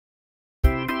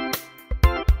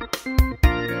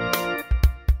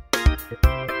This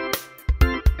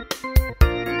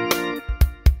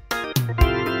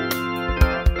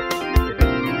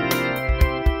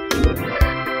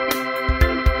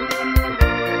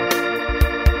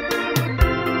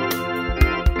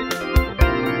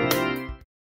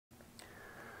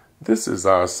is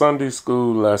our Sunday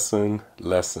School lesson,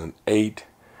 Lesson 8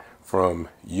 from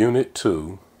Unit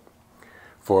 2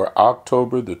 for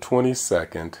October the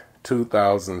 22nd,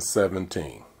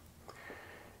 2017.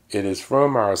 It is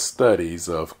from our studies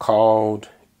of Called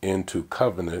into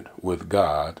Covenant with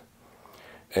God,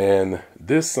 and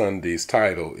this Sunday's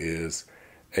title is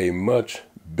A Much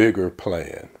Bigger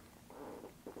Plan.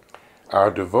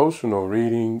 Our devotional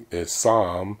reading is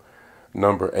Psalm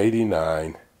number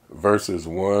 89, verses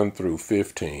 1 through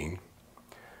 15.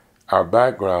 Our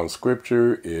background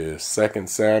scripture is 2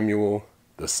 Samuel,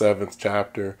 the 7th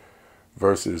chapter,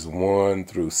 verses 1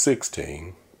 through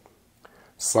 16,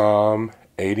 Psalm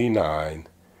 89,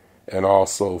 and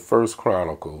also 1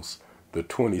 Chronicles, the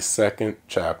 22nd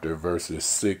chapter, verses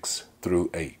 6 through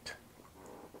 8.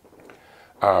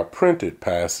 Our printed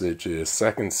passage is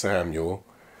 2 Samuel,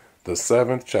 the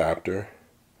 7th chapter,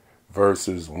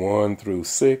 verses 1 through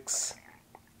 6,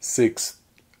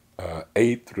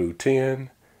 8 through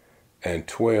 10, and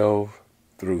 12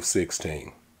 through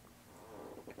 16.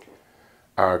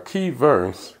 Our key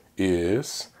verse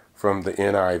is from the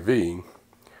NIV,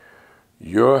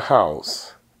 "Your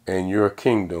house and your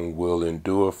kingdom will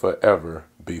endure forever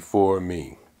before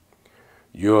me.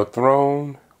 Your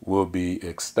throne will be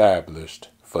established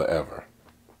forever."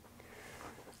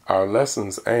 Our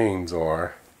lesson's aims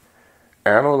are: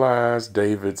 analyze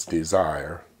David's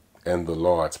desire and the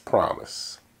Lord's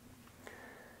promise.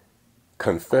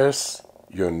 Confess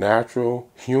your natural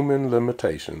human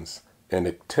limitations in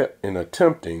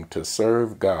attempting to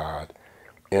serve God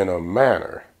in a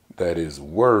manner that is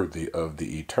worthy of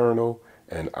the eternal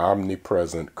and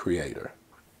omnipresent Creator.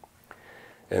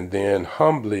 And then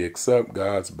humbly accept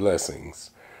God's blessings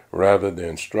rather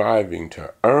than striving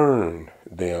to earn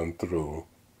them through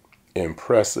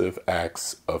impressive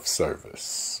acts of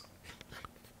service.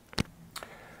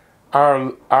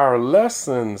 Our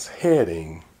lesson's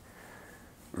heading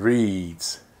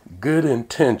reads, Good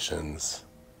Intentions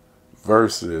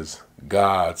versus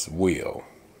God's Will.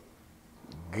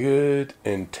 Good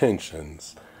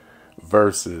intentions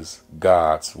versus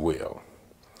God's will.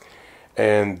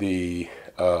 And the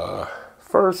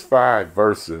first 5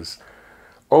 verses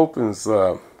opens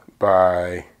up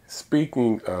by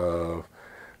speaking of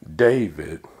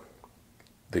David,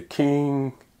 the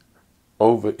king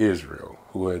over Israel,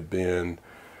 who had been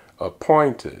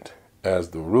appointed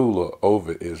as the ruler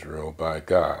over Israel by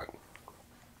God.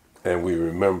 And we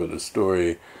remember the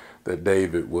story that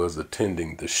David was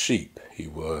attending the sheep. He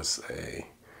was a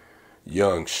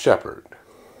young shepherd.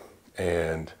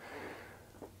 And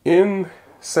in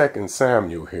 2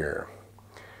 Samuel here,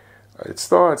 it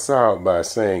starts out by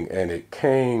saying, "And it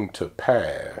came to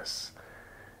pass."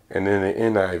 And in the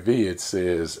NIV it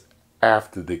says,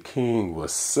 "After the king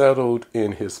was settled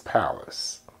in his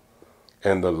palace,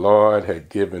 and the Lord had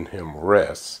given him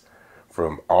rest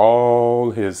from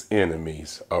all his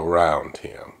enemies around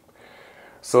him."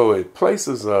 So it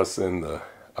places us in the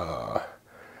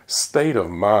state of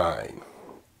mind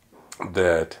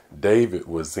that David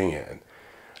was in.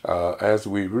 As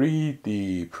we read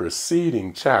the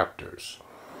preceding chapters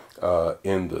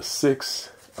in the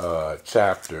 6th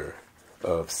chapter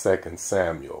of 2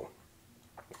 Samuel,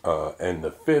 and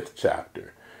the 5th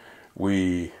chapter,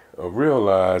 we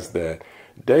realize that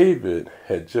David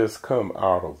had just come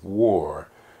out of war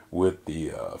with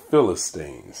the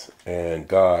Philistines, and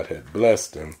God had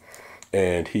blessed him,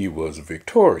 and he was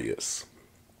victorious.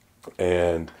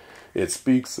 And it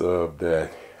speaks of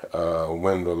that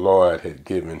when the Lord had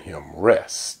given him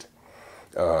rest.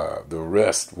 The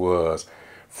rest was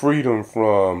freedom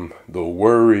from the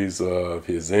worries of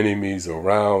his enemies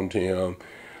around him,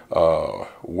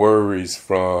 worries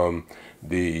from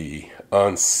the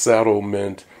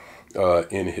unsettlement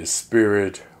in his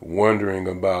spirit, wondering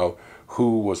about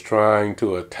who was trying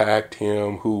to attack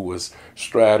him, who was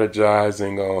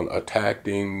strategizing on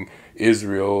attacking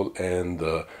Israel and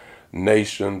the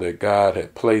nation that God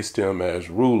had placed him as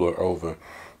ruler over.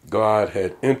 God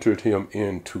had entered him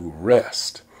into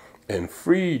rest and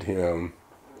freed him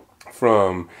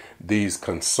from these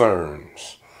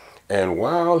concerns. And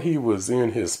while he was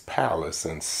in his palace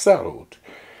and settled,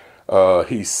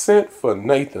 he sent for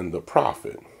Nathan the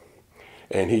prophet,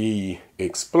 and he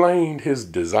explained his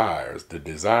desires, the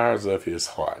desires of his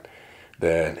heart,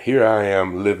 that here I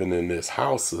am living in this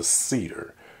house of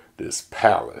cedar, this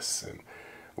palace, and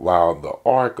while the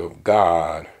ark of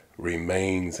God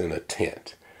remains in a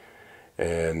tent.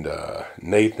 And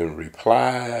Nathan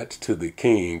replied to the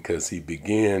king because he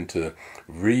began to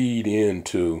read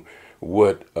into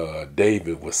what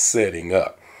David was setting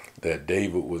up, that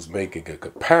David was making a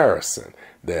comparison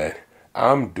that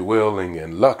I'm dwelling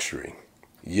in luxury,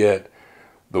 yet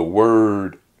the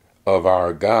word of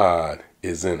our God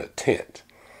is in a tent.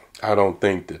 I don't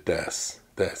think that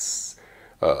that's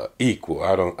equal.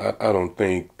 I don't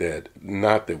think that,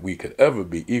 not that we could ever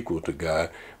be equal to God,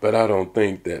 but I don't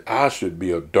think that I should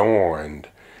be adorned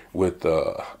with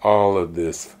all of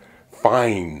this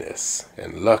fineness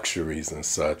and luxuries and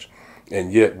such.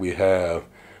 And yet we have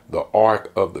the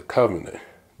Ark of the Covenant,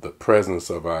 the presence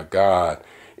of our God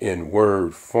in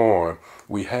word form.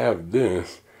 We have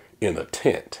this in a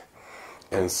tent.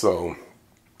 And so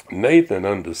Nathan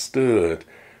understood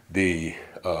the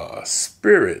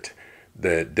spirit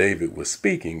that David was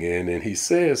speaking in, and he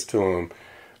says to him,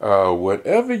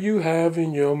 whatever you have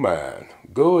in your mind,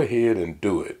 go ahead and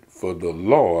do it, for the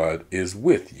Lord is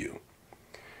with you.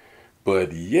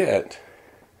 But yet,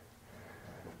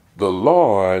 the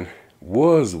Lord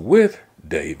was with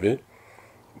David,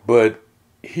 but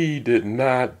he did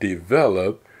not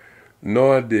develop,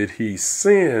 nor did he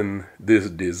send this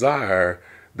desire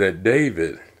that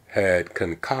David had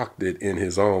concocted in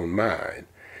his own mind.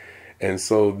 And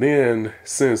so then,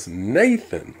 since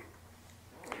Nathan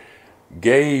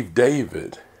gave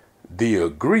David the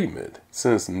agreement,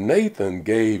 since Nathan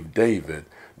gave David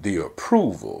the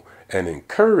approval and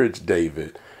encouraged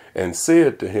David and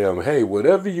said to him, hey,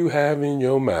 whatever you have in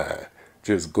your mind,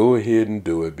 just go ahead and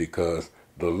do it, because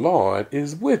the Lord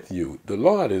is with you. The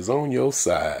Lord is on your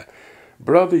side.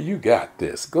 Brother, you got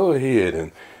this. Go ahead,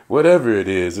 and whatever it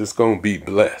is, it's going to be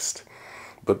blessed.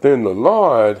 But then the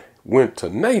Lord went to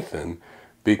Nathan,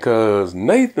 because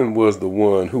Nathan was the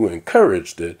one who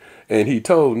encouraged it. And he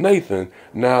told Nathan,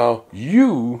 now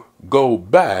you go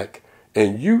back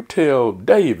and you tell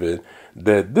David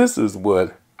that this is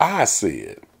what I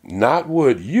said. Not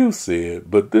what you said,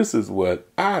 but this is what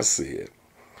I said.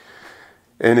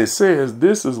 And it says,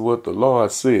 this is what the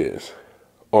Lord says.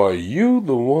 Are you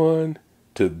the one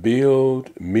to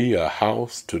build me a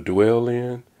house to dwell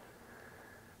in?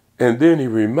 And then he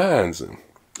reminds him,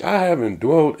 I haven't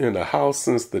dwelt in a house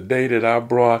since the day that I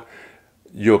brought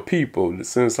your people,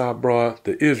 since I brought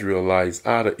the Israelites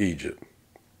out of Egypt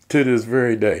to this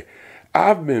very day.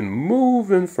 I've been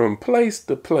moving from place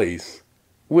to place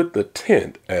with the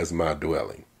tent as my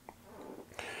dwelling.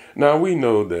 Now we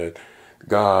know that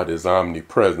God is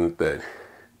omnipresent, that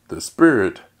the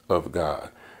Spirit of God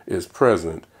is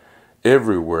present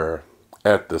everywhere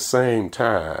at the same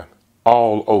time,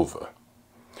 all over.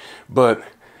 But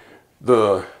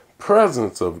the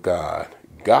presence of God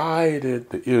guided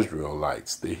the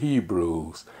Israelites, the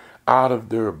Hebrews, out of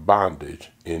their bondage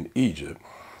in Egypt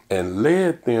and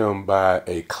led them by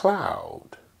a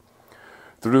cloud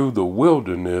through the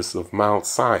wilderness of Mount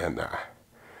Sinai,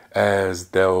 as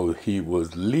though he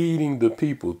was leading the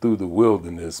people through the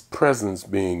wilderness, presence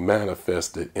being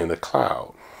manifested in a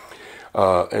cloud.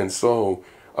 And so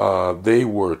they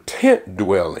were tent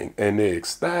dwelling, and they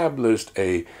established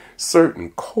a certain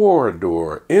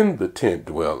corridor in the tent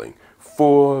dwelling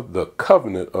for the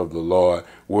covenant of the Lord,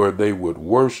 where they would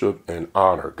worship and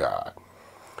honor God.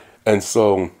 And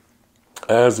so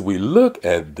as we look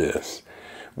at this,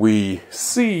 we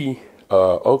see,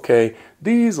 okay,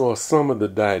 these are some of the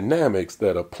dynamics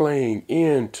that are playing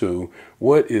into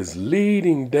what is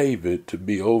leading David to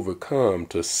be overcome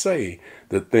to say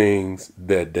the things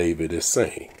that David is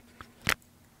saying.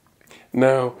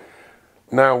 Now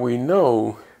we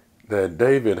know that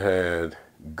David had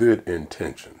good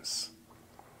intentions.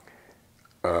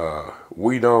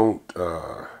 We don't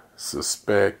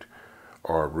suspect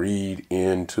or read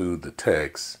into the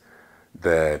text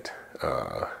that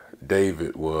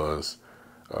David was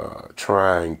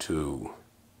trying to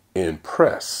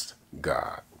impress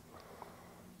God,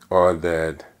 or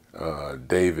that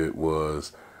David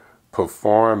was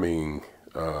performing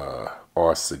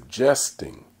or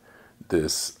suggesting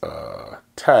this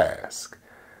task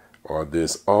or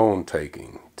this own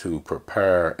taking to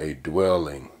prepare a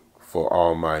dwelling for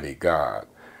Almighty God.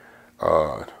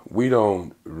 We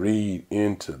don't read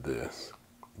into this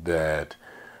that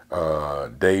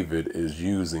David is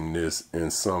using this in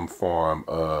some form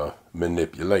of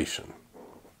manipulation.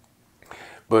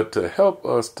 But to help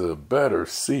us to better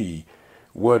see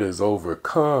what has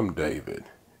overcome David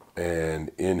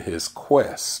and in his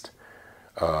quest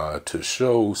to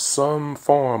show some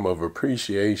form of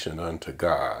appreciation unto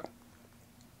God,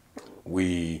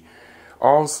 we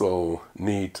also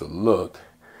need to look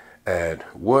at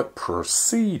what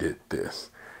preceded this.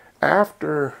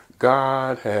 After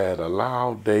God had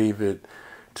allowed David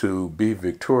to be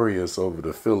victorious over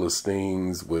the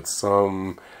Philistines with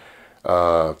some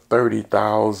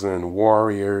 30,000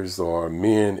 warriors or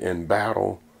men in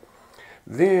battle,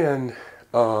 then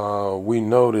we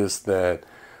notice that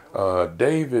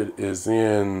David is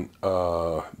in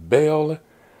Bela,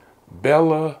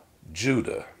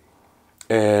 Judah,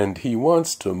 and he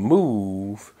wants to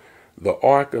move the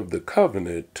Ark of the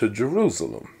Covenant to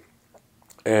Jerusalem.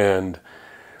 And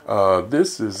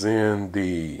this is in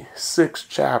the 6th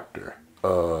chapter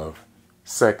of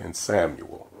 2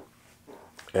 Samuel.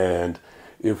 And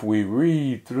if we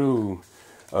read through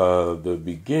the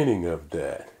beginning of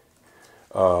that,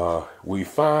 we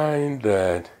find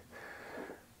that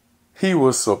he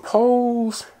was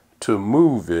supposed to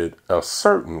move it a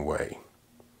certain way,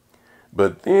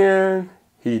 but then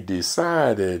he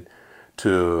decided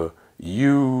to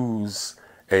use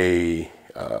a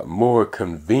more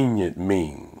convenient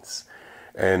means.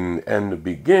 And the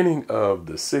beginning of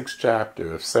the 6th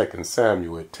chapter of 2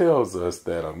 Samuel, it tells us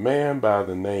that a man by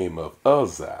the name of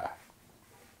Uzzah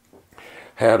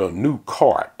had a new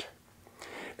cart,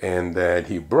 and that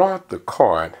he brought the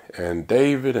cart, and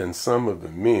David and some of the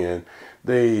men,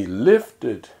 they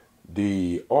lifted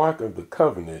the Ark of the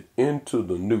Covenant into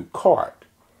the new cart,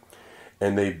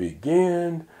 and they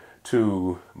began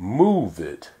to move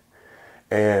it,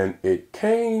 and it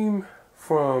came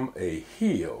from a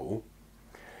hill,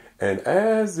 and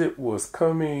as it was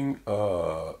coming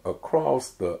across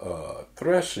the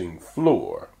threshing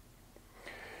floor,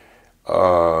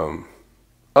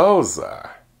 Uzzah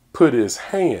put his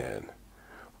hand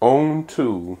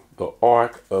onto the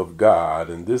Ark of God,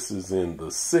 and this is in the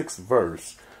 6th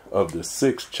verse of the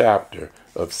 6th chapter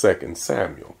of 2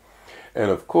 Samuel. And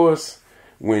of course,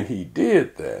 when he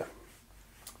did that,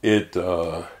 it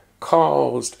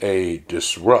caused a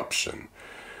disruption.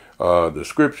 The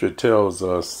scripture tells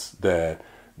us that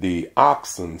the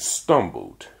oxen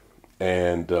stumbled,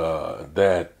 and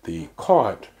that the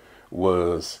cart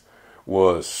was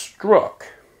struck,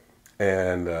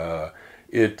 and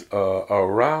it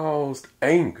aroused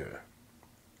anger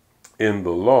in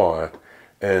the Lord,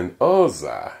 and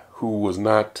Uzzah, who was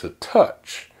not to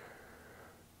touch.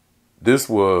 This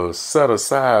was set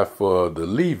aside for the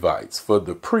Levites, for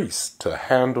the priests to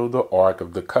handle the Ark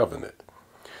of the Covenant.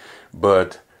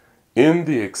 But in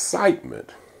the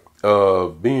excitement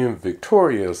of being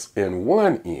victorious in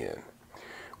one end,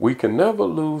 we can never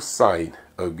lose sight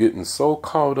of getting so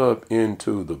caught up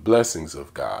into the blessings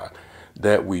of God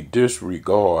that we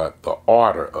disregard the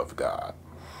order of God.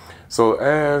 So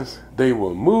as they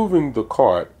were moving the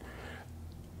cart,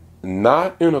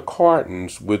 not in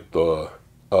accordance with the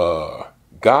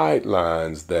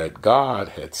guidelines that God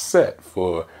had set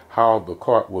for how the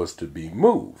cart was to be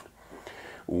moved,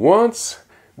 once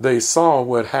they saw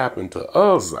what happened to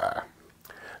Uzzah,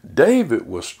 David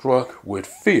was struck with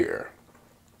fear.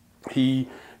 You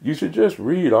should just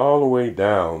read all the way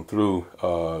down through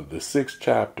the 6th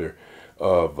chapter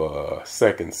of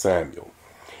 2 Samuel.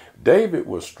 David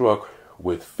was struck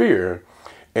with fear,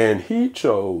 and he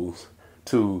chose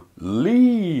to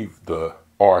leave the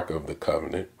Ark of the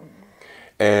Covenant,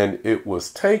 and it was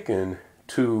taken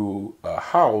to a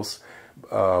house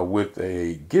with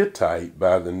a Gittite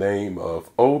by the name of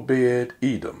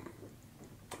Obed-Edom.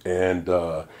 And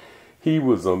he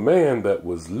was a man that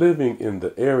was living in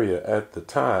the area at the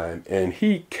time, and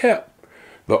he kept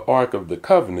the Ark of the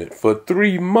Covenant for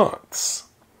 3 months.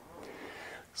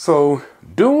 So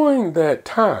during that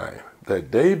time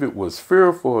that David was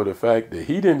fearful of the fact that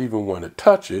he didn't even want to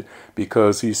touch it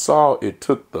because he saw it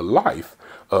took the life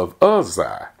of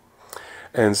Uzzah.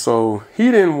 And so he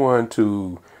didn't want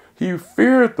to, he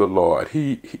feared the Lord.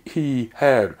 He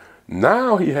had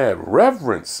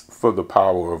reverence for the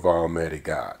power of Almighty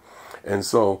God. And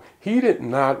so he did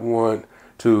not want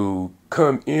to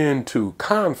come into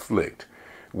conflict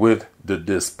with the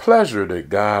displeasure that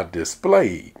God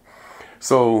displayed.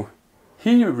 So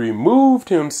he removed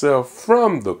himself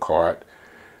from the cart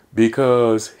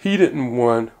because he didn't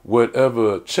want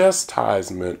whatever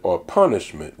chastisement or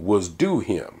punishment was due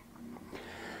him.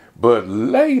 But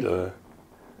later,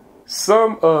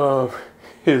 some of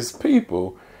his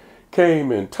people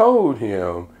came and told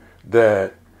him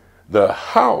that the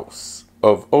house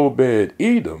of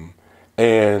Obed-Edom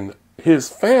and his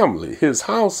family, his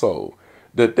household,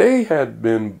 that they had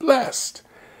been blessed,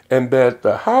 and that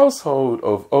the household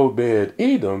of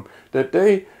Obed-Edom,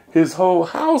 that his whole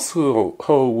household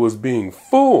was being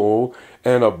full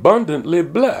and abundantly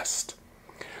blessed.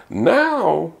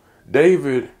 Now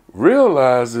David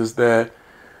realizes that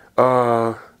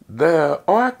the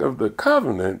Ark of the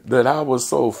Covenant that I was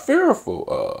so fearful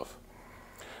of,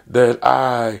 that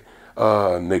I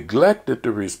neglected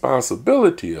the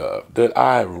responsibility of, that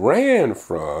I ran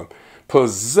from,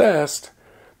 possessed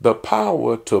the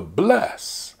power to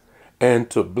bless and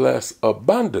to bless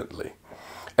abundantly.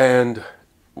 And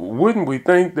wouldn't we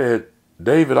think that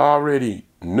David already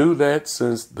knew that,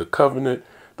 since the covenant,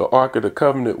 the Ark of the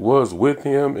Covenant was with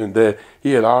him, and that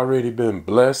he had already been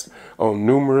blessed on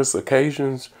numerous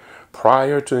occasions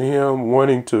prior to him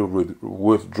wanting to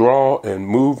withdraw and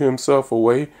move himself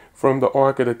away from the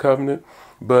Ark of the Covenant?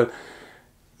 But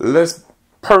let's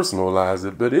personalize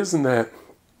it. But isn't that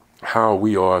how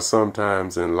we are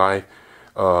sometimes in life?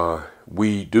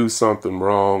 We do something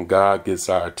wrong. God gets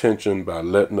our attention by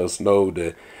letting us know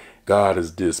that God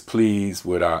is displeased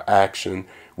with our action.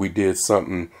 We did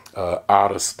something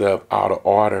out of step, out of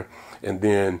order. And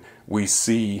then we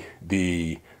see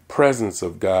the presence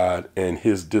of God and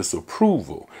his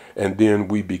disapproval. And then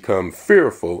we become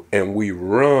fearful and we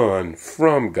run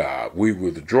from God. We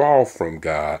withdraw from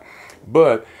God.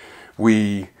 But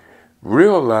we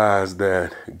realize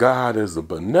that God is a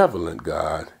benevolent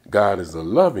God. God is a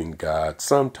loving God.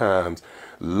 Sometimes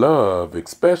love,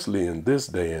 especially in this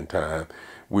day and time,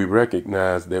 we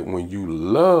recognize that when you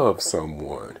love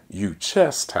someone, you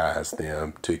chastise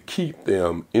them to keep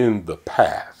them in the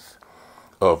path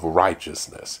of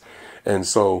righteousness. And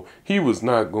so he was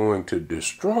not going to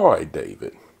destroy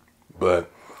David, but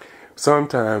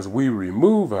sometimes we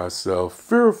remove ourselves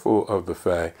fearful of the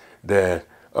fact that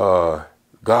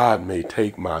God may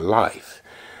take my life.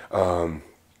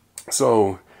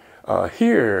 So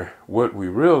here, what we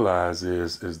realize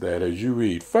is that as you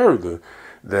read further,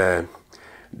 that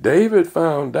David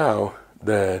found out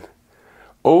that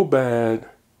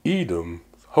Obed-Edom's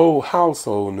whole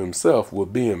household and himself were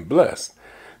being blessed.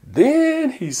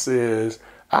 Then he says,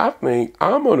 I think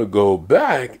I'm going to go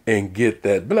back and get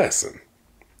that blessing.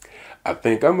 I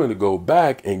think I'm going to go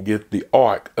back and get the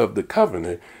Ark of the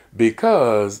Covenant,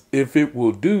 because if it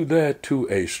will do that to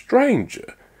a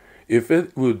stranger, if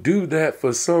it will do that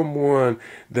for someone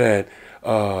that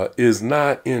is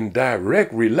not in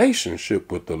direct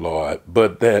relationship with the Lord,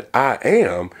 but that I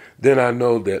am, then I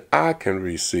know that I can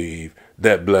receive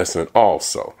that blessing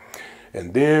also.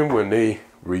 And then when they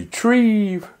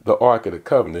retrieve the Ark of the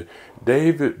Covenant,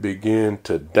 David began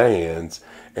to dance,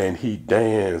 and he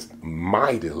danced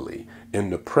mightily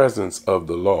in the presence of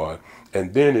the Lord.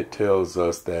 And then it tells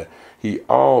us that he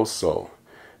also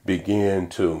began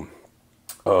to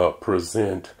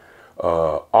present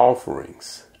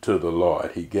offerings to the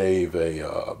Lord. He gave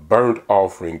a burnt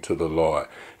offering to the Lord.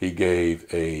 He gave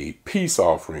a peace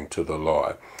offering to the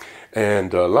Lord.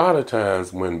 And a lot of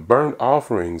times when burnt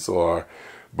offerings are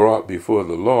brought before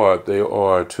the Lord, they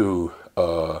are to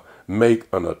make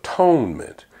an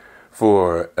atonement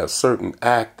for a certain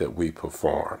act that we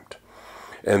performed.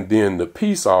 And then the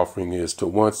peace offering is to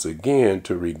once again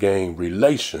to regain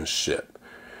relationship,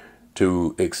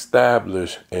 to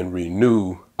establish and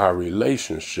renew our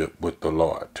relationship with the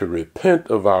Lord, to repent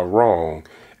of our wrong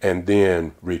and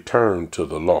then return to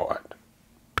the Lord.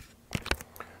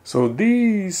 So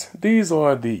these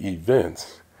are the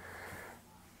events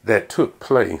that took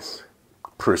place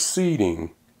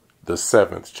preceding the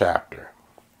 7th chapter.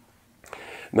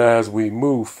 Now, as we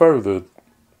move further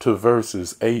to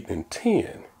verses 8 and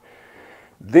 10,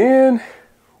 then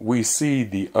we see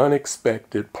the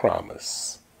unexpected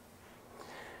promise.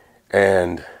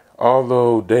 And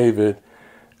although David,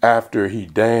 after he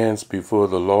danced before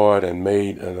the Lord and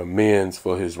made an amends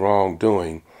for his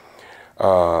wrongdoing,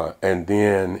 and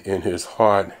then in his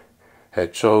heart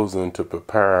had chosen to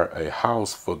prepare a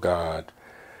house for God,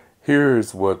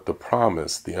 here's what the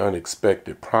promise, the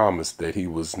unexpected promise that he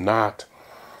was not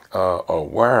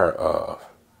aware of.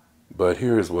 But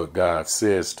here's what God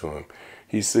says to him.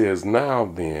 He says, "Now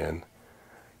then,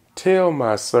 tell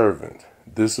my servant,"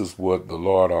 this is what the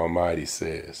Lord Almighty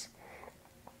says,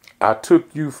 "I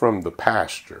took you from the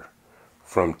pasture,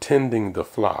 from tending the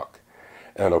flock,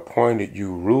 and appointed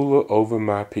you ruler over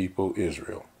my people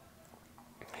Israel.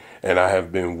 And I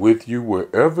have been with you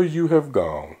wherever you have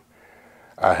gone.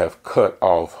 I have cut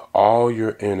off all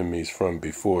your enemies from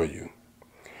before you.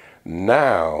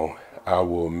 Now I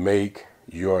will make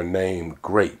your name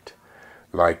great,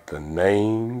 like the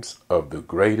names of the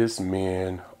greatest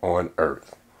men on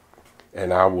earth.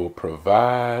 And I will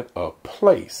provide a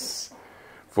place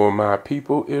for my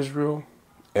people Israel,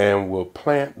 and will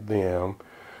plant them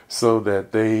so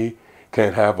that they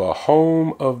can have a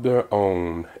home of their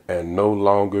own and no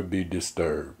longer be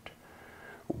disturbed.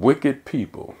 Wicked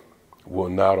people will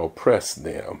not oppress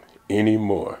them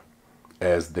anymore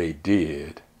as they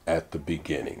did at the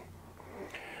beginning."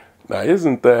 Now,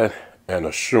 isn't that an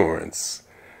assurance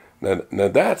Now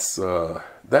that's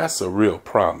a real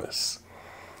promise.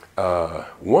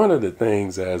 One of the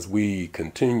things as we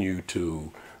continue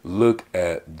to look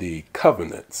at the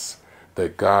covenants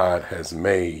that God has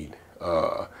made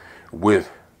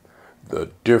with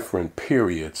the different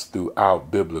periods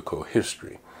throughout biblical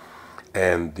history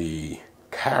and the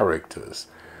characters,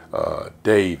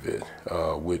 David,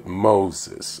 with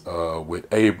Moses, with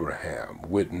Abraham,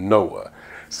 with Noah.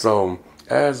 So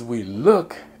as we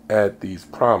look at these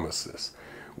promises,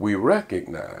 we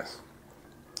recognize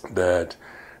that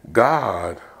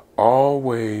God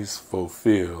always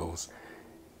fulfills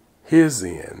his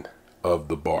end of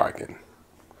the bargain.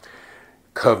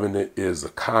 Covenant is a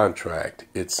contract,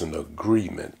 it's an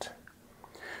agreement.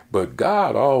 But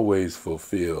God always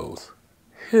fulfills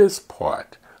his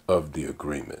part of the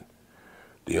agreement.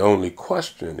 The only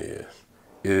question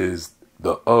is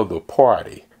the other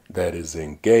party that is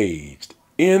engaged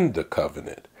in the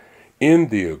covenant, in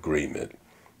the agreement,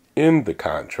 in the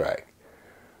contract,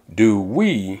 do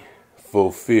we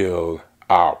fulfill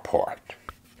our part?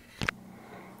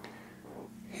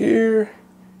 Here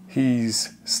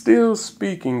he's still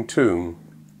speaking to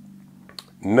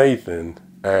Nathan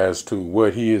as to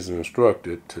what he is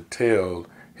instructed to tell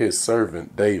his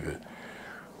servant David.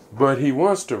 But he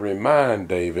wants to remind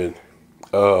David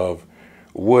of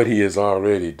what he has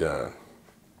already done.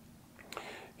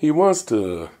 He wants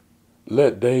to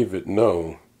let David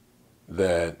know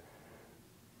that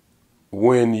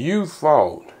when you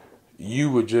thought you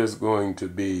were just going to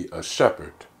be a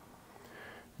shepherd,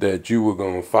 that you were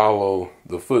going to follow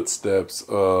the footsteps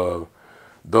of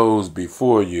those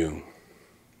before you,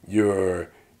 your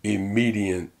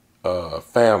immediate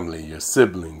family, your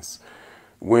siblings,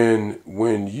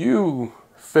 when you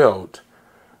felt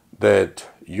that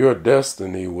your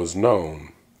destiny was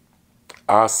known,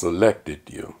 I selected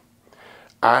you.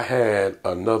 I had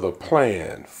another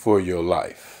plan for your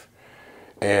life,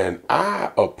 and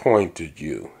I appointed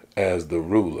you as the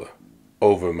ruler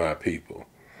over my people.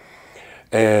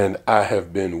 And I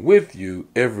have been with you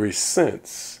ever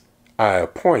since I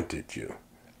appointed you.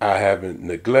 I haven't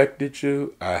neglected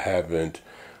you. I haven't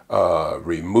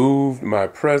removed my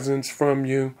presence from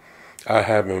you. I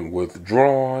haven't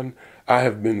withdrawn. I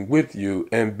have been with you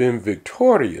and been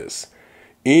victorious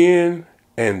in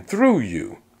and through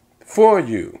you, for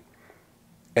you,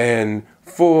 and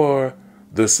for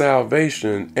the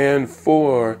salvation and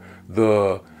for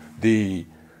the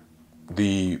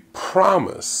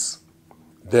promise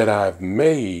that I've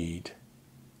made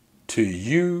to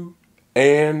you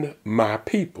and my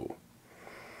people.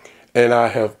 And I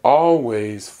have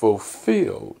always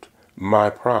fulfilled my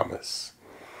promise.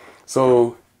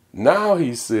 So now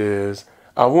he says,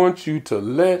 I want you to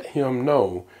let him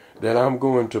know that I'm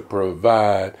going to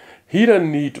provide. He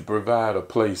doesn't need to provide a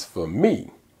place for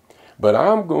me, but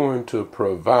I'm going to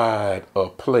provide a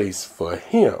place for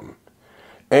him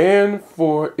and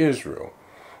for Israel.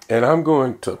 And I'm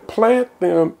going to plant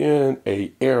them in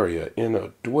an area, in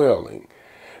a dwelling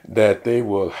that they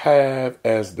will have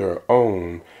as their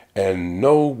own, and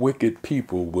no wicked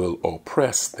people will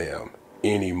oppress them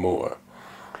anymore.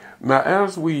 Now,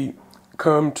 as we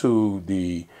come to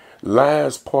the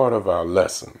last part of our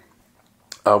lesson,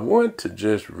 I want to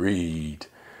just read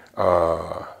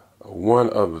one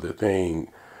other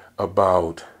thing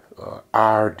about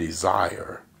our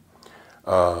desire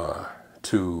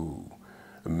to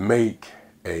make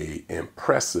an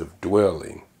impressive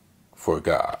dwelling for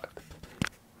God.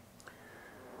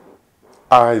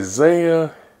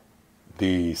 Isaiah,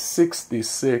 the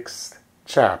 66th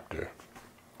chapter,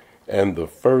 and the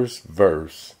first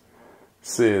verse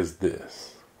says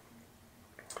this: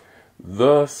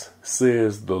 Thus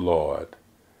says the Lord,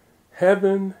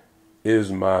 heaven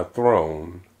is my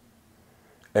throne,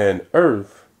 and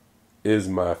earth is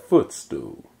my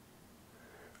footstool.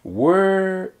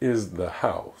 Where is the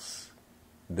house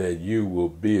that you will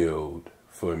build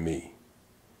for me?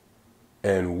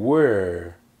 And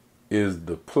where is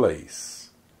the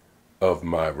place of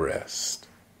my rest?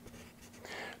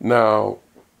 Now,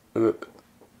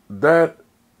 that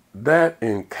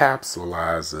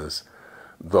encapsulates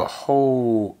the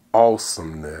whole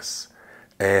awesomeness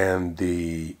and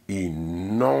the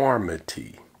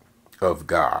enormity of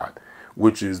God,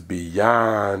 which is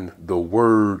beyond the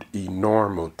word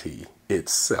enormity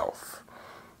itself.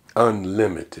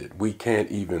 Unlimited. We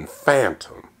can't even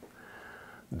fathom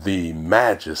the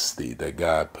majesty that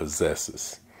God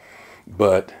possesses.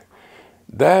 But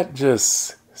that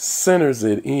just centers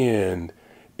it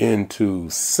into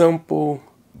simple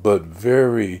but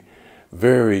very,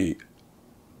 very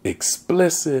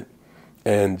explicit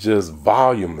and just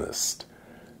voluminous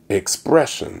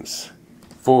expressions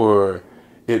for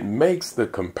it makes the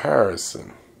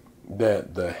comparison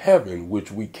that the heaven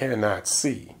which we cannot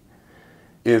see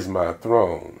is my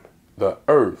throne, the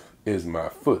earth is my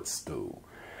footstool.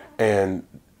 And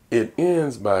it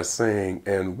ends by saying,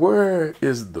 and where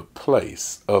is the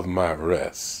place of my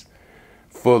rest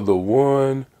for the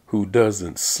one who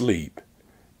doesn't sleep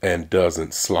and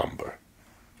doesn't slumber?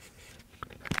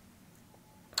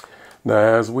 Now,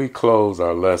 as we close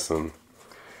our lesson,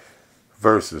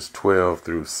 verses 12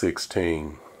 through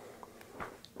 16,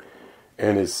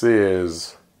 and it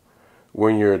says,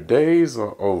 when your days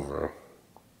are over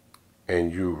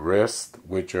and you rest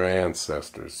with your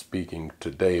ancestors, speaking to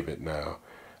David now,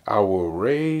 I will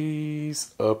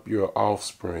raise up your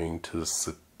offspring to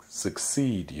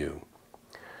succeed you,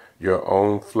 your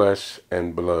own flesh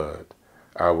and blood.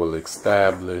 I will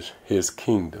establish his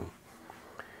kingdom.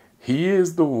 He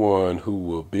is the one who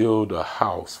will build a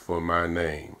house for my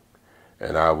name,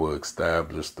 and I will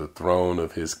establish the throne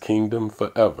of his kingdom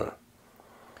forever.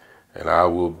 And I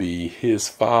will be his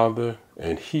father,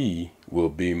 and he will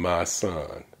be my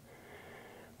son.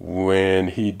 When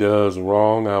he does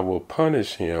wrong, I will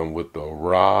punish him with a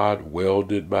rod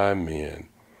welded by men,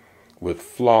 with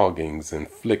floggings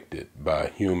inflicted by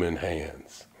human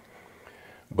hands.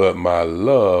 But my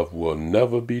love will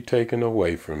never be taken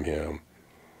away from him,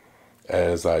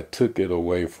 as I took it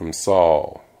away from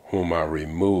Saul, whom I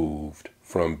removed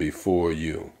from before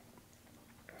you.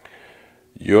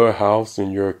 Your house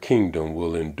and your kingdom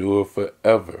will endure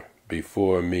forever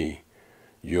before me.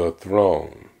 Your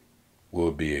throne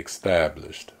will be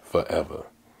established forever.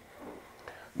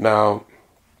 Now,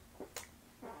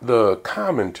 the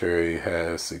commentary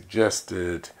has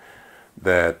suggested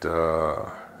that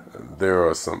there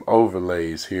are some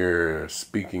overlays here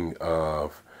speaking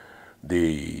of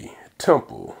the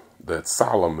temple that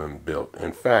Solomon built.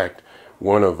 In fact,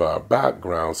 one of our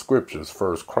background scriptures,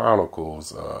 1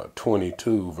 Chronicles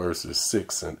 22 verses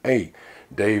 6 and 8,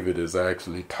 David is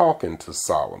actually talking to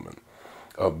Solomon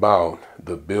about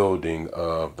the building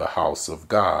of the house of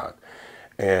God.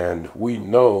 And we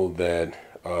know that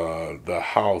the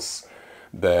house,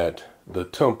 that the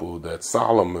temple that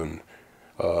Solomon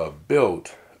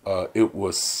built, it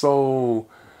was so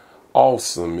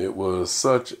awesome. It was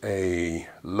such a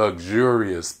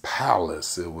luxurious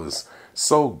palace. It was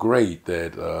so great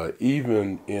that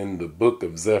even in the book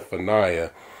of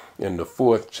Zephaniah, in the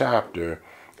 4th chapter,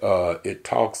 it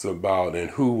talks about,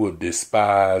 and who will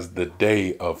despise the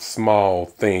day of small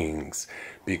things,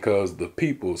 because the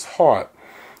people's heart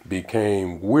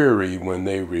became weary when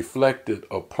they reflected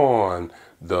upon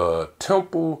the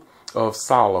temple of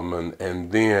Solomon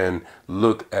and then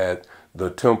look at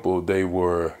the temple they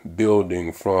were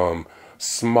building from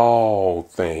small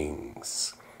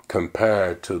things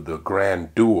compared to the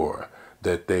grandeur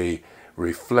that they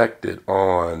reflected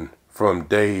on from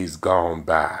days gone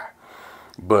by.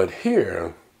 But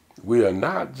here we are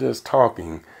not just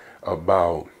talking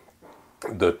about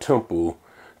the temple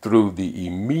through the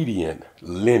immediate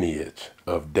lineage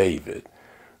of David.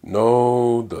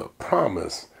 No, the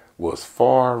promise was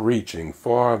far-reaching,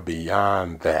 far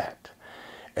beyond that.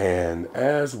 And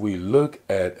as we look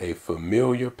at a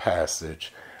familiar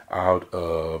passage out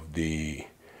of the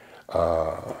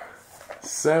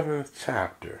 7th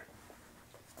chapter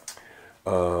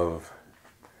of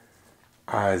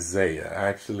Isaiah,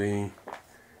 actually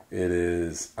it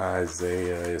is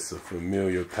Isaiah. It's a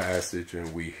familiar passage,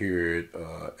 and we hear it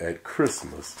at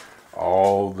Christmas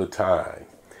all the time.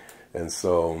 And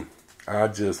so I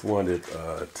just wanted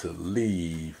to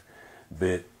leave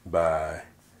bit by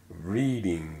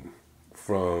reading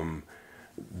from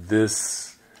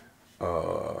this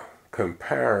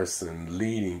comparison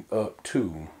leading up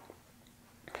to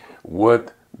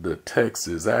what the text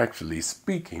is actually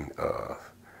speaking of,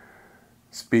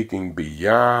 speaking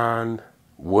beyond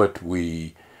what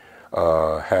we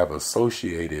have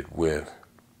associated with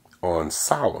on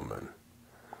Solomon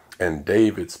and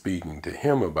David speaking to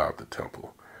him about the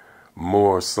temple,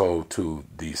 more so to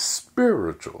the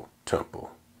spiritual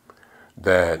temple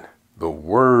that the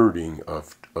wording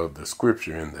of the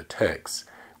scripture in the text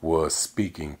was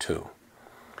speaking to.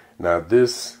 Now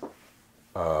this,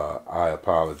 I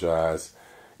apologize,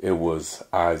 it was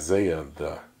Isaiah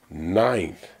the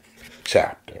 9th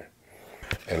chapter,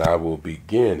 and I will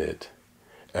begin it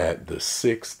at the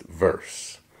 6th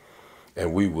verse,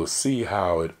 and we will see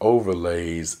how it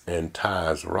overlays and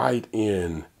ties right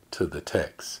in to the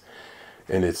text.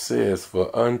 And it says,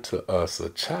 for unto us a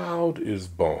child is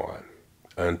born,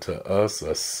 unto us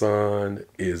a son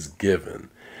is given.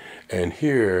 And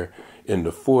here in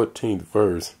the 14th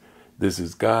verse, this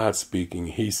is God speaking.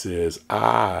 He says,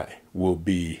 I will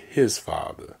be his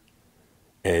father,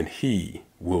 and he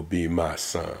will be my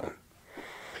son.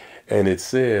 And it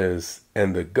says,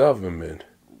 and the government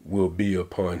will be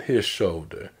upon his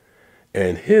shoulder,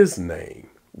 and his name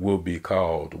will be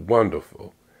called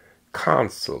Wonderful,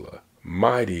 Counselor,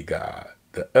 Mighty God,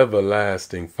 the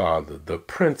Everlasting Father, the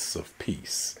Prince of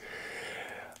Peace.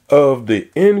 Of the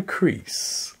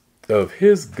increase of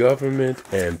his government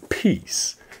and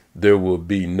peace there will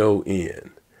be no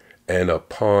end, and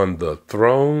upon the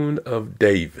throne of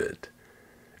David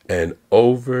and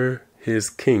over his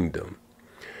kingdom,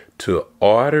 to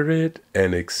order it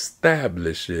and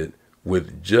establish it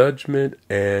with judgment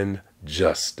and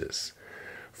justice,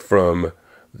 from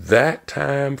that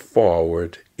time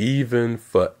forward, even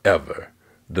forever.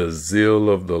 The zeal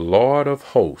of the Lord of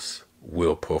hosts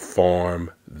will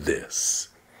perform this.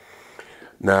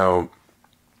 Now,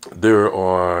 there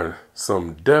are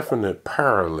some definite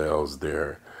parallels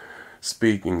there,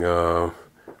 speaking of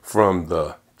from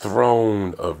the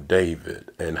throne of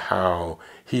David and how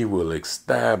he will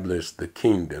establish the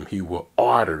kingdom. He will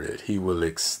order it. He will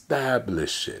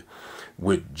establish it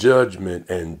with judgment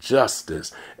and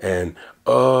justice, and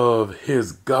of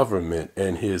his government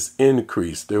and his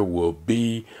increase there will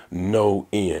be no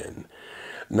end.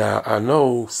 Now, I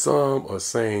know some are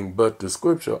saying, but the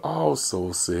scripture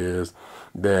also says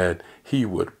that he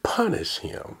would punish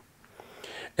him.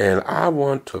 And I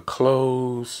want to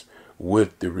close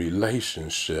with the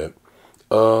relationship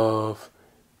of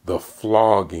the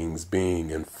floggings being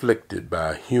inflicted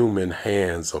by human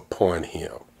hands upon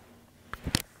him.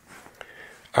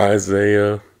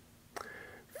 Isaiah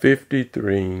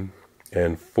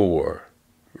 53:4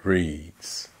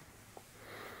 reads,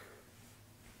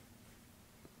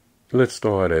 let's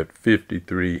start at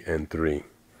 53:3.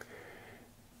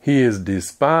 He is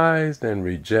despised and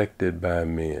rejected by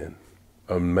men,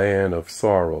 a man of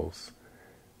sorrows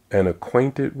and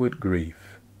acquainted with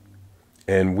grief,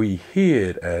 and we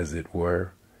hid, as it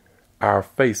were, our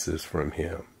faces from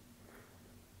him.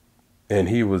 And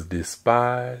he was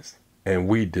despised, and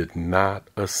we did not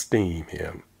esteem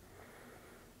him.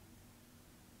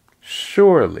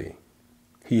 Surely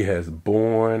he has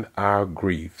borne our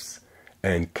griefs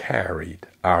and carried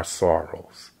our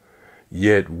sorrows,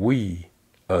 yet we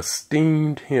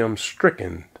esteemed him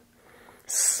stricken,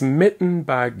 smitten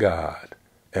by God,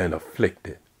 and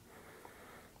afflicted.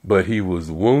 But he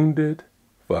was wounded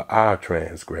for our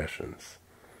transgressions,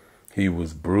 he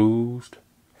was bruised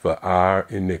for our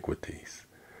iniquities.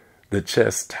 The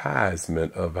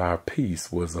chastisement of our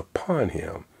peace was upon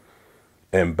him,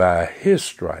 and by his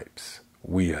stripes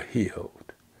we are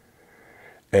healed.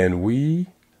 And we,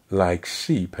 like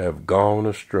sheep, have gone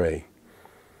astray.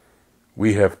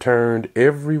 We have turned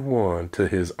every one to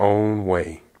his own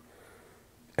way,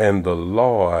 and the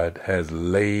Lord has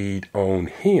laid on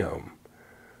him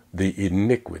the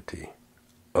iniquity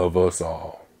of us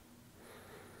all.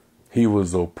 He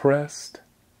was oppressed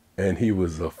and he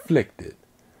was afflicted,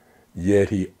 yet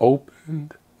he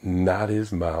opened not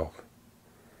his mouth.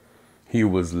 He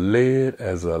was led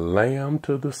as a lamb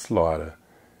to the slaughter,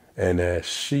 and as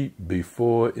sheep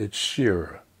before its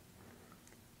shearer.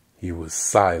 He was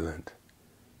silent.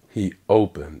 He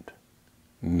opened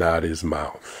not his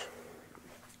mouth.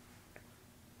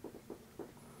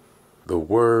 The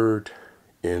word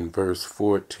in verse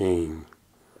 14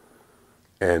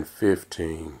 and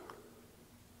 15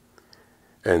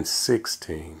 and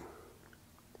 16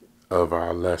 of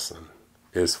our lesson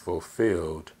is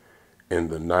fulfilled in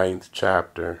the 9th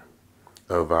chapter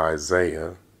of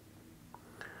Isaiah,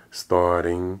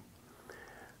 starting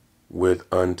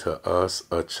with unto us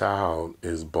a child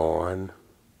is born,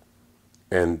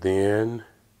 and then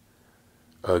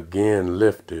again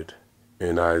lifted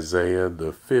in Isaiah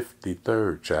the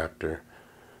 53rd chapter,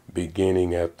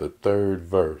 beginning at the 3rd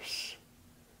verse,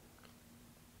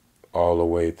 all the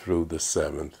way through the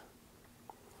 7th.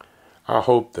 I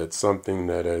hope that something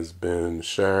that has been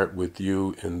shared with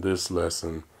you in this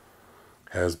lesson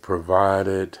has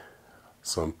provided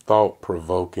some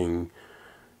thought-provoking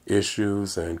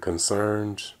issues and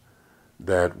concerns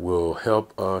that will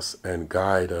help us and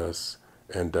guide us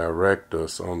and direct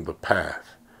us on the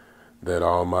path that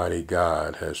Almighty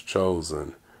God has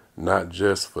chosen, not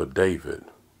just for David,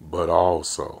 but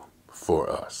also for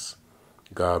us.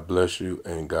 God bless you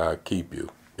and God keep you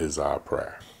is our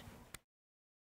prayer.